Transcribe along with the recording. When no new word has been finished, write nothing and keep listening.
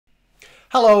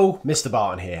Hello, Mr.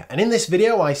 Barton here, and in this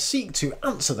video I seek to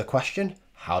answer the question,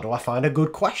 how do I find a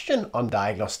good question on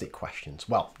Diagnostic Questions?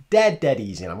 Well, dead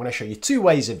easy, and I'm going to show you two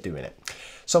ways of doing it.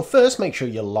 So first, make sure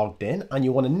you're logged in and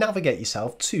you want to navigate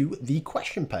yourself to the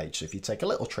question page. So if you take a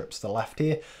little trip to the left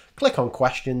here, click on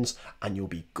questions and you'll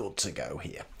be good to go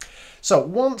here. So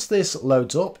once this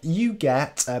loads up, you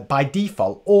get, by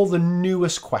default, all the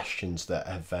newest questions that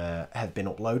have been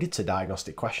uploaded to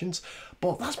Diagnostic Questions.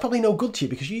 But that's probably no good to you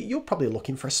because you're probably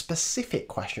looking for a specific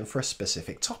question for a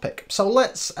specific topic. So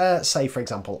let's say, for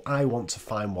example, I want to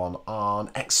find one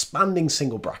on expanding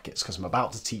single brackets because I'm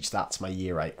about to teach that to my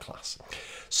Year 8 class.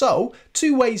 So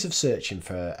two ways of searching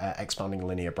for expanding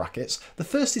linear brackets. The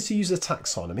first is to use the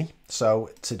taxonomy.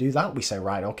 So to do that, we say,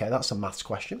 right, okay, that's a maths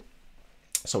question.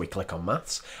 So we click on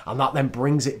maths and that then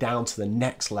brings it down to the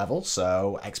next level.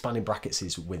 So expanding brackets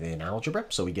is within algebra.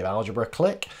 So we give algebra a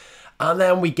click and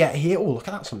then we get here. Oh, look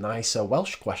at that. Some nice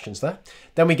Welsh questions there.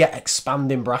 Then we get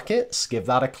expanding brackets, give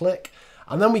that a click.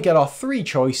 And then we get our three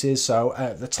choices. So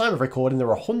at the time of recording, there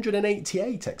are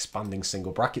 188 expanding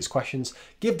single brackets questions.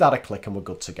 Give that a click and we're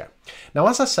good to go. Now,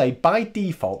 as I say, by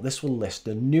default, this will list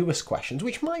the newest questions,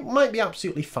 which might be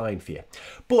absolutely fine for you.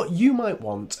 But you might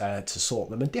want to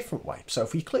sort them a different way. So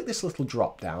if we click this little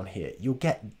drop down here, you'll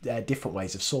get different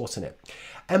ways of sorting it.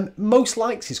 Most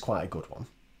likes is quite a good one.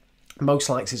 Most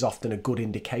likes is often a good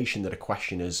indication that a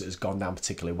question has gone down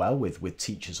particularly well with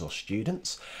teachers or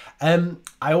students.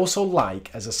 I also like,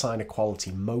 as a sign of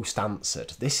quality, most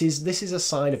answered. This is a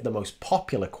sign of the most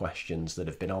popular questions that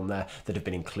have been on there, that have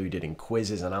been included in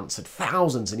quizzes and answered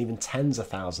thousands and even tens of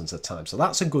thousands of times. So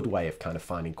that's a good way of kind of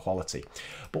finding quality.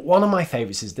 But one of my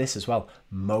favorites is this as well,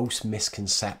 most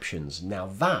misconceptions. Now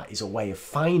that is a way of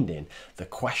finding the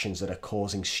questions that are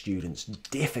causing students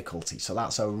difficulty. So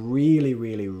that's a really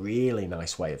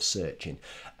nice way of searching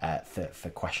for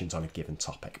questions on a given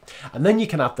topic. And then you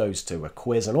can add those to a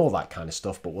quiz and all that kind of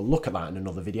stuff, but we'll look at that in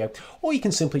another video. Or you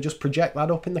can simply just project that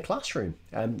up in the classroom.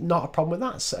 Not a problem with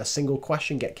that. It's a single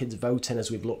question, get kids voting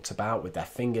as we've looked about with their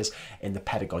fingers in the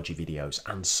pedagogy videos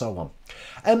and so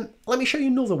on. Let me show you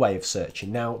another way of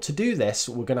searching. Now, to do this,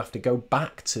 we're going to have to go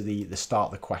back to the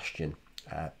start the question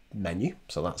menu.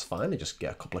 So that's fine. I just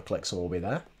get a couple of clicks and we'll be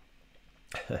there.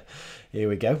 Here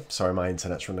we go. Sorry, my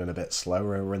internet's running a bit slow.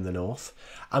 We're in the north.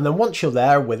 And then once you're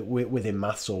there within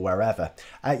maths or wherever,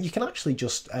 you can actually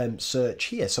just search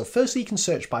here. So firstly, you can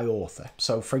search by author.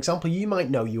 So for example, you might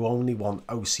know you only want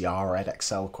OCR or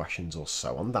EdXL questions or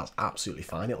so on. That's absolutely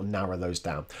fine. It'll narrow those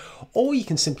down. Or you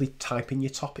can simply type in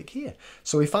your topic here.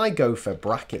 So if I go for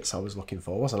brackets, I was looking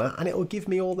for, wasn't I? And it'll give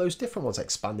me all those different ones,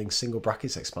 expanding single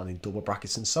brackets, expanding double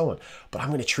brackets and so on. But I'm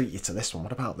going to treat you to this one.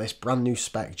 What about this brand new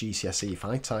spec GCSE? If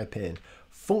I type in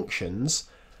functions,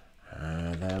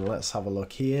 then let's have a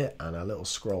look here and a little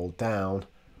scroll down.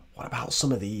 What about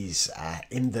some of these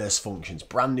inverse functions,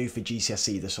 brand new for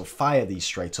GCSE? This will fire these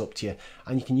straight up to you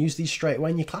and you can use these straight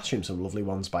away in your classroom. Some lovely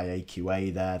ones by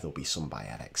AQA there. There'll be some by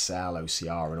EdXL,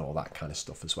 OCR and all that kind of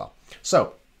stuff as well.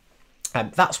 So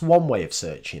that's one way of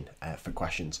searching for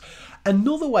questions.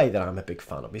 Another way that I'm a big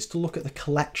fan of is to look at the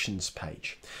collections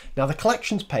page. Now the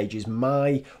collections page is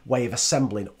my way of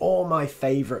assembling all my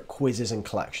favourite quizzes and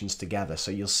collections together. So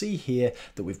you'll see here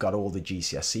that we've got all the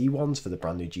GCSE ones for the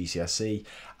brand new GCSE,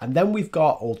 and then we've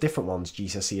got all different ones,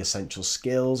 GCSE Essential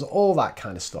Skills, all that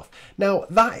kind of stuff. Now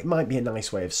that might be a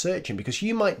nice way of searching because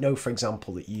you might know, for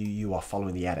example, that you are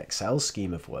following the EdXL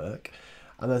scheme of work.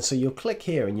 And then so you'll click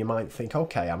here and you might think,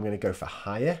 okay, I'm going to go for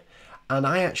higher. And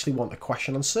I actually want a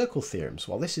question on circle theorems.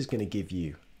 Well, this is going to give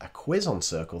you a quiz on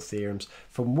circle theorems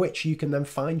from which you can then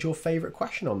find your favorite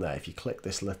question on there. If you click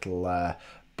this little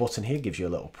button here, gives you a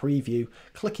little preview.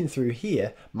 Clicking through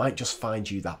here might just find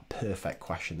you that perfect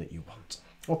question that you want.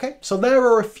 Okay, so there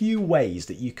are a few ways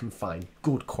that you can find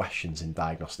good questions in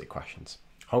Diagnostic Questions.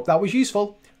 Hope that was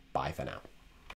useful. Bye for now.